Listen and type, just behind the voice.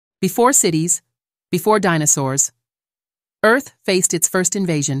Before cities, before dinosaurs, Earth faced its first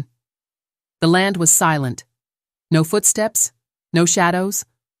invasion. The land was silent. No footsteps, no shadows,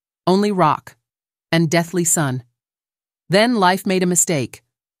 only rock and deathly sun. Then life made a mistake,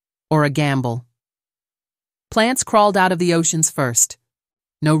 or a gamble. Plants crawled out of the oceans first.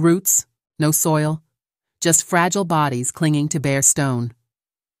 No roots, no soil, just fragile bodies clinging to bare stone.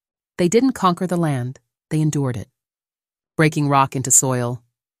 They didn't conquer the land, they endured it, breaking rock into soil,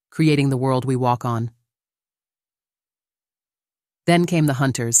 creating the world we walk on. Then came the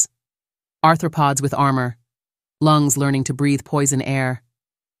hunters, arthropods with armor, lungs learning to breathe poison air.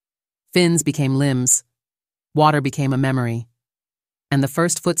 Fins became limbs, water became a memory, and the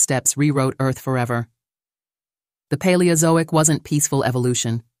first footsteps rewrote Earth forever. The Paleozoic wasn't peaceful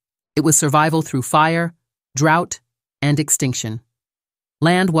evolution. It was survival through fire, drought, and extinction.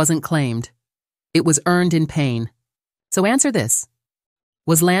 Land wasn't claimed. It was earned in pain. So answer this.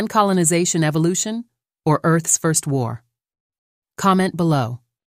 Was land colonization evolution or Earth's first war? Comment below.